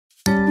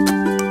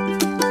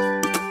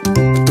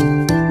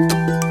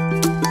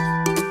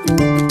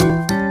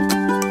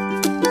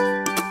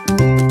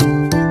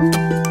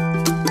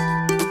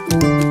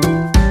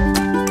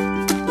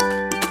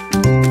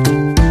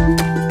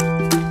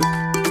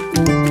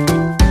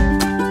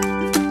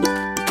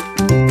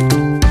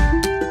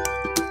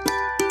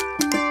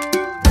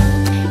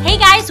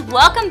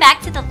Welcome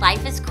back to the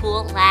Life is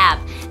Cool Lab.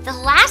 The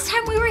last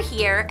time we were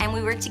here and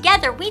we were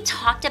together, we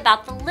talked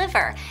about the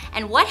liver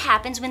and what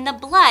happens when the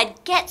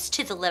blood gets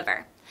to the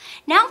liver.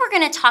 Now we're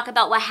going to talk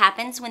about what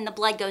happens when the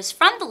blood goes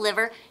from the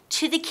liver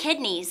to the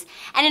kidneys.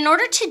 And in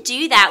order to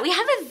do that, we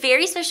have a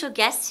very special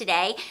guest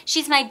today.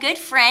 She's my good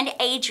friend,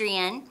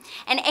 Adrienne.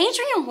 And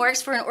Adrienne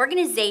works for an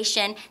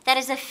organization that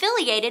is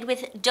affiliated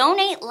with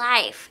Donate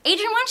Life.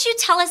 Adrienne, why don't you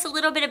tell us a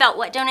little bit about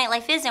what Donate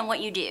Life is and what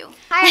you do?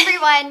 Hi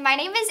everyone, my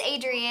name is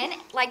Adrienne,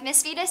 like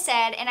Miss Vita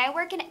said, and I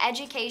work in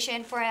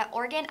education for an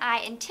organ,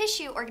 eye, and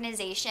tissue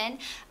organization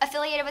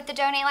affiliated with the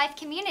Donate Life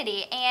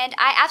community. And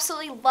I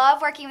absolutely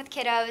love working with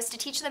kiddos to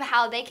teach them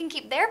how they can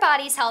keep their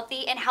bodies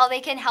healthy and how they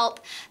can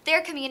help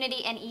their community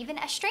and even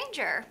a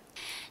stranger.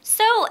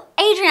 So,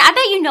 Adrienne, I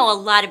bet you know a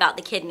lot about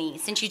the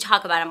kidneys since you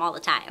talk about them all the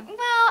time. Well,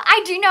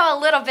 I do know a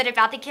little bit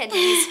about the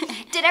kidneys.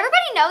 Did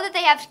everybody know that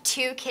they have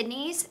 2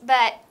 kidneys?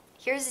 But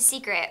here's the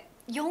secret.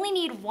 You only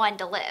need 1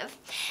 to live.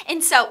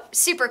 And so,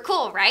 super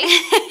cool, right?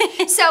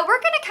 So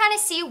we're gonna kind of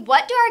see,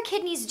 what do our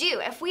kidneys do?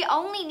 If we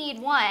only need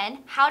 1,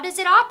 how does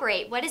it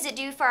operate? What does it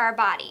do for our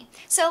body?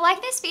 So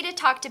like Miss Vita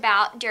talked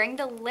about during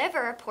the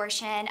liver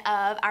portion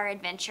of our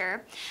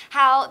adventure,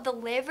 how the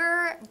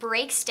liver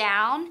breaks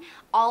down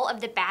all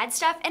of the bad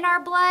stuff in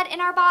our blood,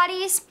 in our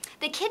bodies.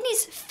 The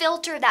kidneys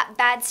filter that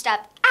bad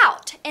stuff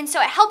out. And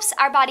so it helps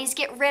our bodies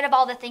get rid of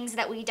all the things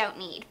that we don't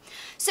need.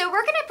 So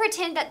we're gonna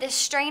pretend that this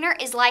strainer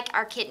is like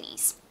our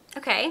kidneys.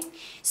 Okay.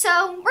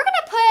 So we're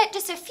gonna put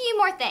just a few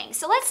more things.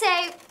 So let's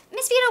say,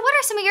 Miss Vita, what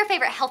are some of your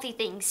favorite healthy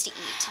things to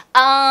eat?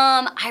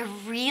 I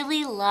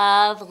really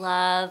love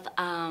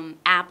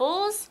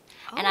apples.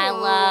 And I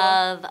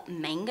love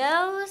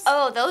mangoes.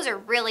 Oh, those are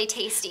really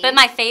tasty. But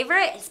my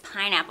favorite is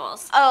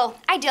pineapples. Oh,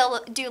 I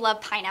do love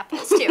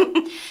pineapples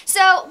too.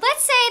 So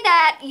let's say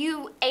that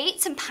you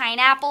ate some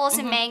pineapples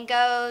and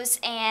mangoes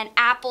and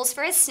apples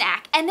for a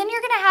snack, and then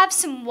you're gonna have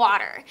some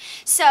water.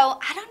 So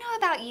I don't know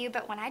about you,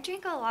 but when I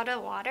drink a lot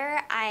of water,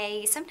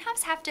 I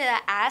sometimes have to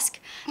ask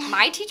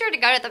my teacher to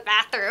go to the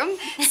bathroom.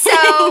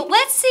 So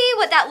let's see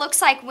what that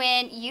looks like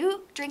when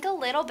you drink a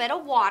little bit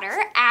of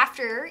water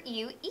after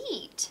you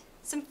eat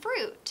some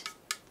fruit.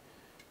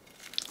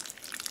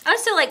 Oh,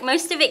 so like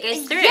most of it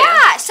goes through.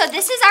 Yeah, so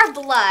this is our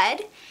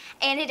blood,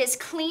 and it is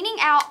cleaning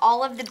out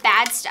all of the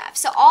bad stuff.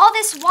 So all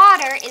this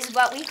water is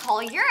what we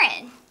call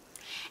urine.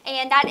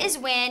 And that is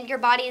when your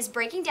body is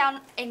breaking down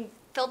and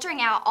filtering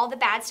out all the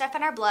bad stuff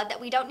in our blood that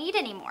we don't need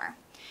anymore.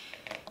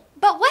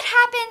 But what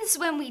happens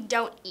when we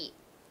don't eat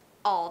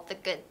all the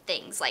good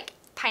things like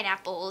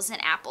pineapples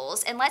and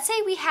apples, and let's say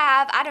we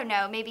have, I don't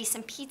know, maybe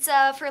some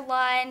pizza for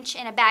lunch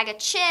and a bag of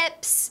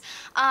chips,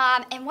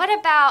 and what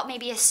about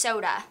maybe a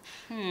soda?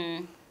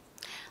 Then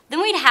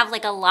we'd have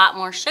like a lot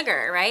more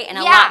sugar, right? And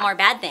a lot more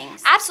bad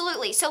things.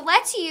 Absolutely. So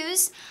let's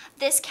use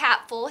this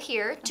capful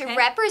here to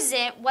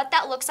represent what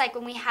that looks like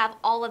when we have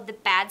all of the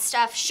bad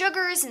stuff,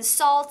 sugars and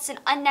salts and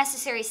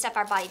unnecessary stuff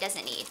our body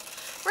doesn't need.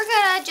 We're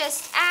gonna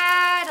just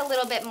add a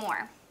little bit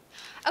more.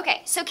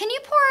 Okay, so can you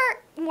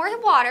pour more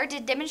water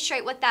to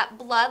demonstrate what that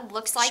blood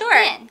looks like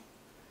then?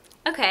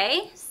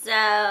 Okay,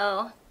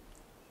 so,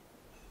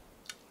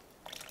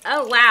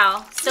 oh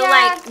wow. So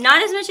like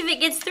not as much of it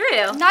gets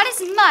through. Not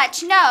as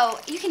much, no.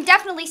 You can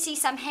definitely see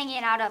some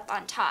hanging out up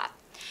on top.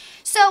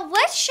 So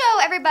let's show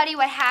everybody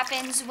what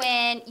happens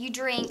when you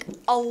drink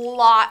a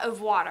lot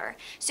of water.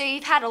 So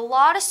you've had a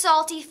lot of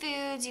salty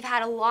foods, you've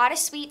had a lot of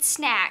sweet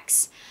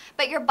snacks,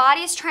 but your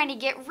body is trying to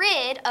get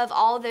rid of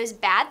all of those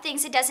bad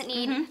things it doesn't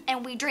need,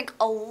 and we drink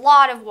a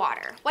lot of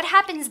water. What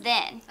happens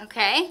then?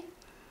 Okay.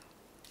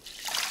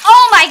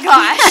 Oh my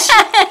gosh!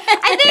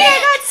 I think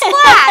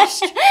I got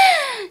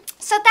splashed!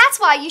 So that's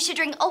why you should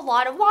drink a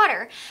lot of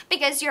water,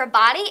 because your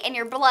body and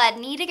your blood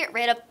need to get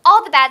rid of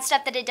all the bad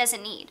stuff that it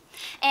doesn't need.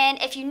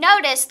 And if you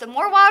notice, the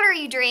more water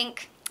you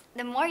drink,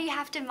 the more you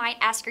have to might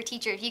ask your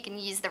teacher if you can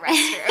use the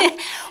restroom.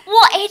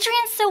 Well,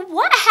 Adrienne, so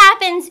what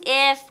happens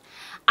if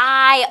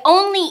I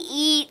only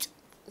eat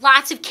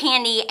lots of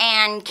candy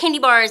and candy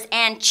bars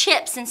and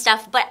chips and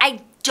stuff, but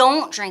I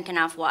don't drink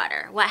enough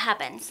water? What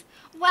happens?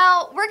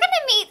 Well, we're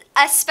gonna meet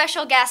a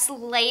special guest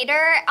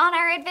later on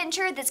our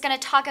adventure that's gonna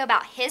talk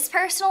about his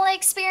personal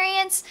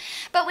experience.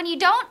 But when you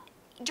don't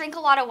drink a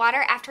lot of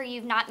water after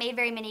you've not made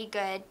very many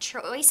good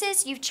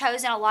choices, you've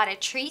chosen a lot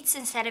of treats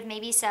instead of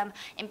maybe some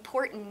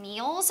important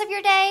meals of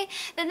your day,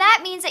 then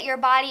that means that your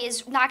body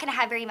is not gonna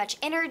have very much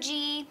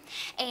energy,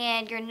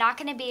 and you're not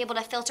gonna be able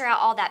to filter out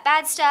all that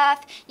bad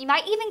stuff. You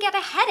might even get a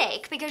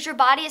headache because your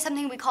body is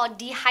something we call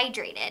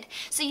dehydrated.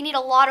 So you need a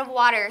lot of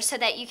water so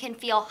that you can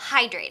feel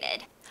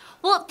hydrated.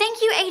 Well,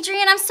 thank you,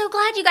 Adrienne. I'm so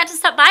glad you got to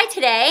stop by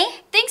today.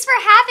 Thanks for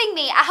having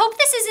me. I hope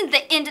this isn't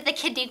the end of the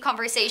kidney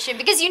conversation,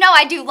 because you know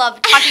I do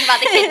love talking about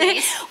the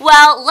kidneys.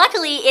 Well,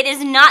 luckily, it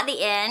is not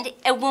the end.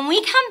 And when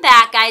we come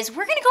back, guys,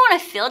 we're going to go on a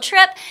field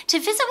trip to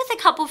visit with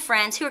a couple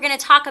friends who are going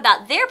to talk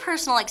about their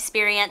personal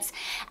experience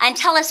and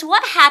tell us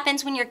what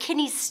happens when your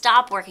kidneys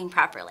stop working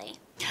properly.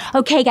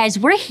 Okay, guys,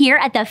 we're here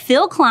at the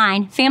Phil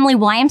Klein Family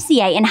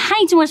YMCA in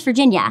Huntington, West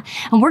Virginia,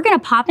 and we're going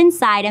to pop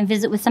inside and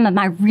visit with some of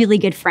my really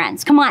good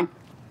friends. Come on.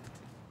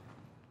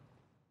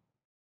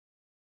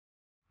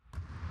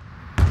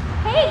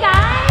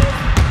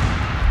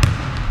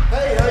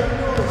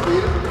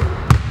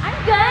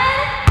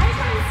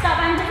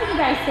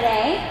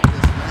 today.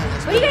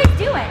 What are you guys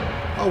doing?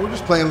 Oh, we're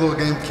just playing a little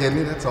game of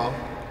kidney, that's all.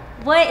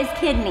 What is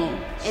kidney?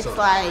 It's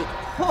like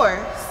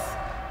horse,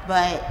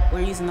 but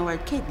we're using the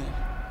word kidney.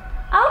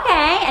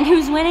 Okay, and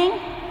who's winning?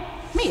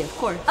 Me, of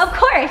course. Of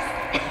course.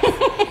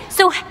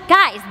 So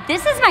guys,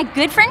 this is my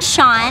good friend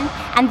Sean,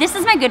 and this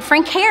is my good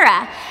friend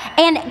Kara.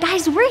 And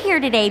guys, we're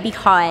here today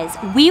because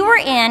we were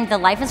in the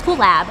Life is Cool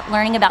lab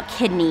learning about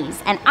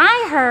kidneys. And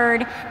I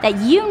heard that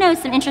you know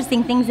some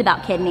interesting things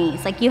about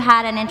kidneys. Like you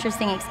had an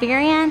interesting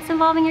experience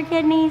involving your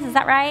kidneys, is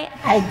that right?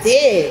 I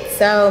did.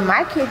 So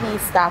my kidneys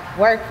stopped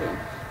working.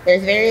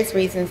 There's various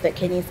reasons that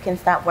kidneys can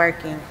stop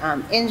working.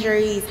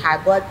 Injuries,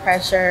 high blood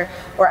pressure,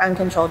 or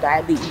uncontrolled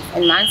diabetes.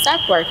 And mine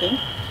stopped working.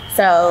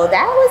 So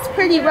that was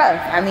pretty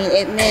rough. I mean,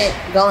 it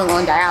meant going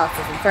on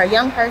dialysis. And for a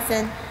young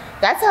person,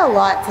 that's a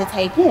lot to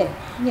take in.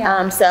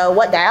 Yeah. So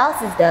what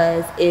dialysis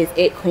does is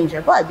it cleans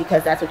your blood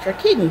because that's what your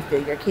kidneys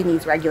do. Your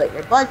kidneys regulate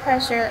your blood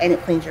pressure and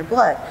it cleans your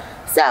blood.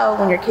 So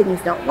when your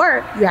kidneys don't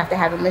work, you have to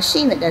have a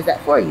machine that does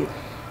that for you.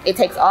 It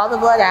takes all the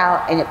blood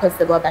out and it puts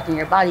the blood back in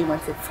your body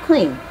once it's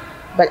clean.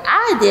 But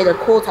I did a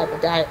cool type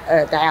of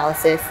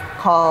dialysis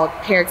called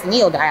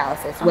peritoneal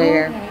dialysis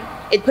where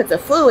it puts a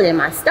fluid in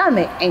my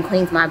stomach and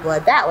cleans my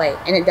blood that way.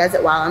 And it does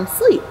it while I'm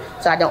asleep.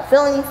 So I don't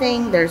feel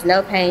anything, there's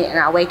no pain, and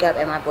I wake up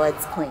and my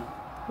blood's clean.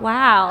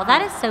 Wow,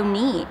 that is so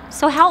neat.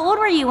 So how old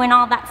were you when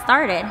all that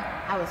started?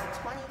 I was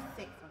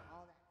 26 when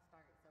all that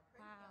started.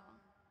 So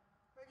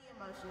pretty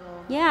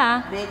emotional.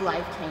 Yeah. Big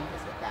life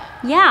changes with that.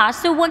 Yeah,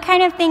 so what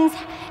kind of things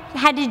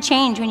had to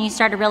change when you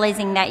started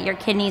realizing that your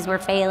kidneys were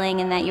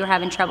failing and that you were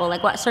having trouble?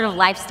 Like what sort of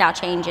lifestyle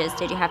changes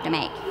did you have to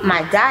make?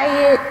 My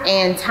diet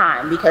and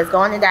time, because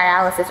going to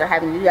dialysis or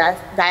having to do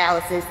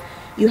dialysis,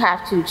 you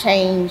have to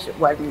change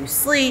when you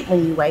sleep,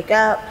 when you wake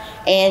up,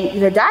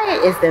 and the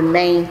diet is the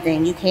main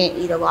thing. You can't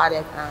eat a lot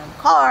of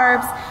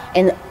carbs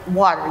and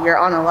water. You're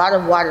on a lot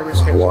of water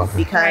restrictions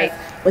because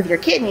with your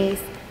kidneys,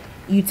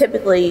 you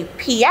typically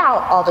pee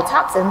out all the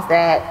toxins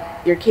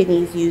that your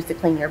kidneys use to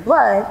clean your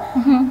blood,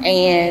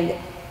 and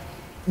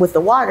with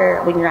the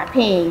water, when you're not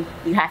peeing,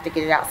 you have to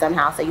get it out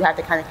somehow, so you have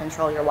to kind of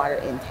control your water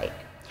intake.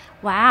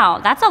 Wow,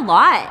 that's a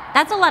lot.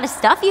 That's a lot of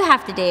stuff you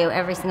have to do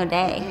every single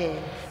day. It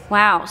is.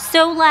 Wow,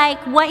 so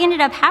like what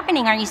ended up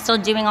happening? Are you still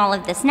doing all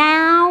of this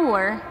now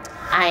or?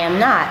 I am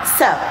not.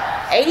 So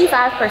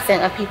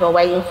 85% of people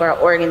waiting for an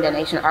organ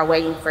donation are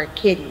waiting for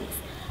kidneys.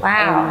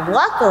 Wow. And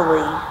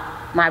luckily,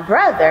 my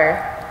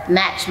brother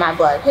matched my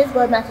blood. His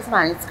blood matches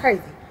mine. It's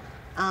crazy.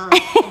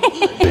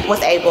 He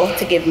was able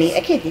to give me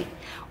a kidney.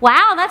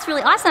 Wow, that's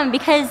really awesome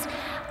because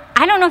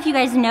I don't know if you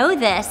guys know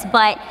this,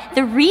 but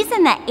the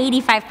reason that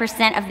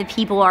 85% of the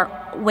people are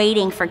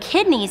waiting for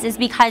kidneys is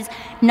because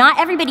not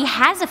everybody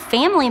has a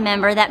family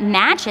member that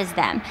matches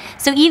them.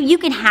 So you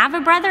can have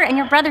a brother and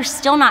your brother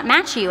still not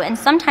match you, and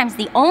sometimes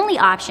the only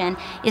option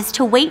is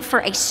to wait for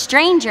a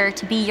stranger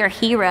to be your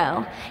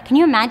hero. Can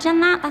you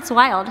imagine that? That's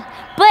wild.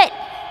 But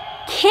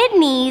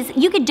kidneys,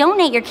 you could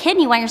donate your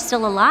kidney while you're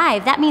still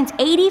alive. That means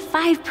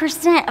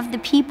 85% of the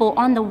people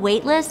on the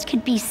wait list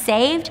could be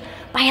saved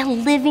by a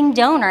living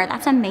donor.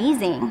 That's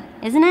amazing,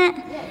 isn't it?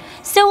 Yes.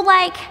 So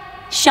like,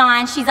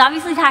 Sean, she's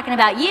obviously talking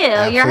about you.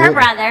 Absolutely. You're her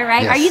brother,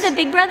 right? Yes. Are you the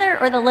big brother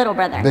or the little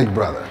brother? Big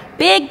brother.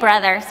 Big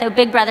brother. So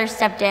big brother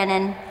stepped in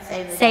and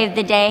saved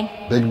the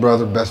day. Big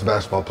brother, best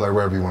basketball player,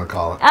 whatever you want to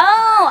call it.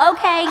 Oh,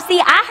 okay. See,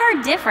 I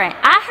heard different.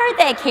 I heard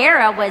that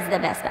Kara was the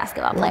best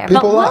basketball player.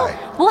 people but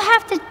lie.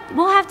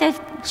 we'll have to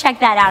check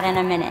that out in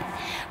a minute.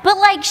 But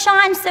like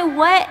Sean, so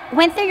what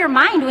went through your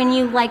mind when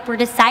you like were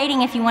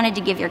deciding if you wanted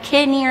to give your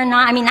kidney or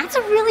not? I mean, that's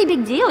a really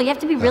big deal. You have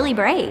to be really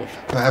brave.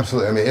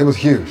 Absolutely. I mean, it was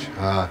huge.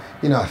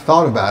 You know, I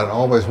thought about it,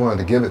 always wanted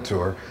to give it to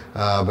her.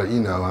 But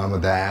you know, I'm a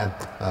dad,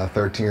 a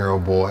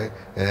 13-year-old boy,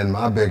 and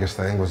my biggest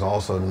thing was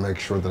also to make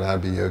sure that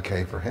I'd be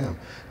okay for him.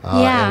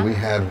 Yeah. And we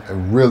had a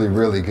really,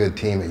 really good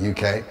team at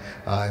UK,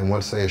 and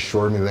once they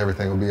assured me that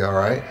everything would be all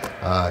right,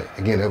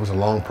 again, it was a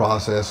long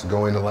process,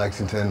 going to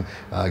Lexington,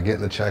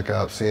 getting the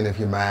checkup, seeing if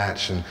you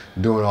match, and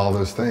doing all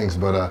those things.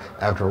 But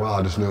after a while,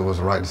 I just knew it was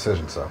the right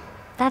decision. So.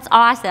 That's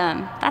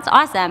awesome. That's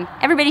awesome.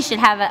 Everybody should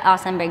have an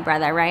awesome big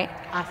brother, right?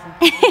 Awesome.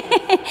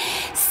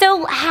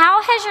 So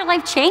how has your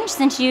life changed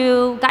since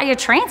you got your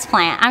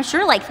transplant? I'm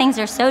sure like things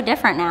are so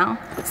different now.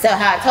 So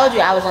how I told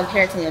you I was on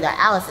peritoneal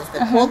dialysis,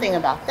 the cool thing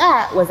about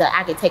that was that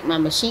I could take my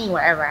machine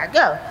wherever I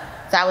go.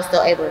 So I was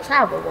still able to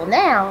travel. Well,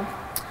 now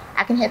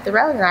I can hit the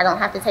road and I don't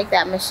have to take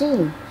that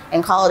machine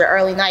and call it an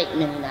early night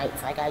many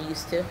nights like I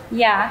used to.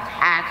 Yeah.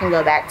 I can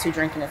go back to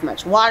drinking as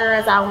much water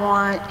as I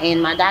want,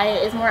 and my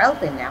diet is more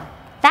open now.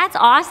 That's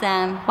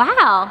awesome.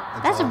 Wow.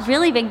 That's awesome. a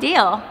really big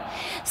deal.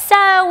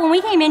 So when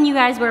we came in, you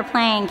guys were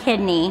playing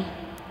kidney.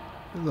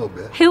 A little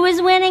bit. Who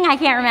was winning? I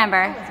can't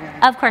remember.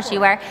 Of course you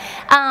were.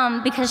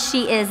 Because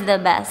she is the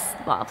best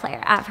ball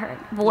player I've heard.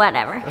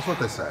 Whatever. That's what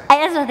they say.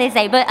 That's what they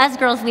say. But us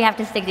girls, we have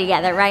to stick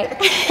together,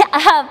 right?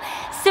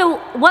 So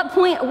what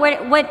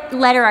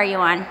letter are you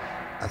on?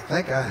 I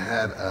think I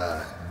had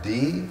a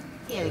D.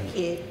 He had a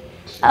kid.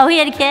 Oh, he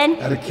had a kid?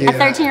 Had a kid. A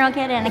 13-year-old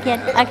kid and a kid?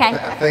 Okay.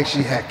 I think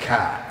she had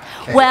Kai.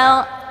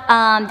 Well,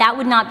 that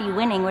would not be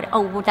winning.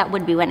 Oh, that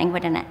would be winning,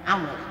 wouldn't it?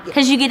 I'm winning. Yeah.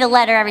 Because you get a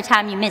letter every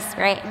time you miss,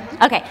 right?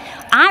 Okay.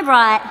 I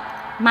brought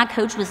my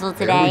coach whistle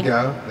today.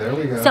 There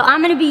we go. So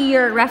I'm going to be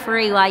your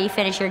referee while you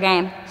finish your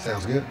game.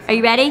 Sounds good. Are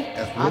you ready?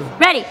 Absolutely.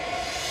 Ready.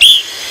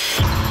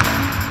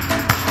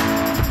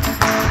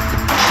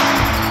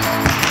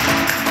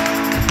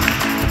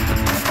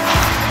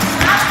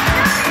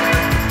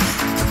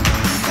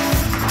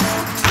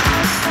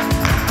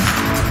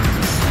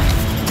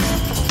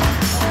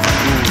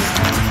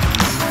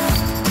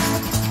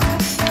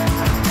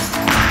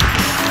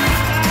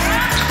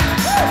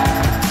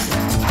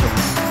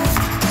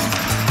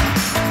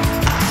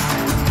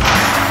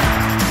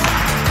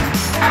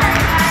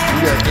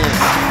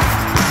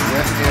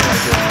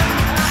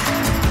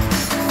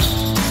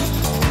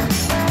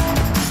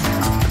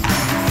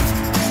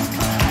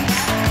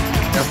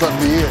 That's up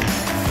to you.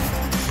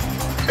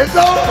 It's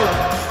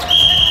over.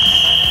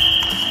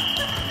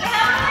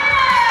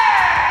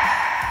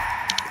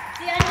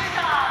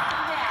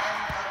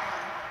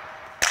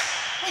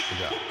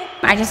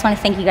 I just want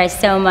to thank you guys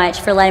so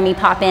much for letting me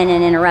pop in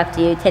and interrupt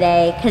you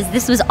today, because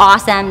this was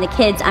awesome. The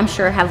kids, I'm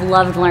sure, have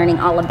loved learning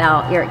all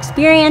about your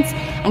experience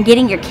and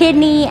getting your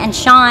kidney. And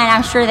Sean,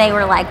 I'm sure they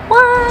were like,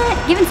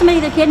 what? Giving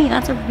somebody their kidney,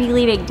 that's a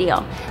really big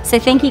deal. So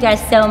thank you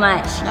guys so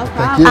much. No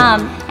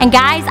problem. And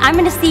guys, I'm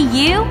going to see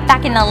you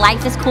back in the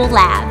Life is Cool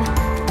lab.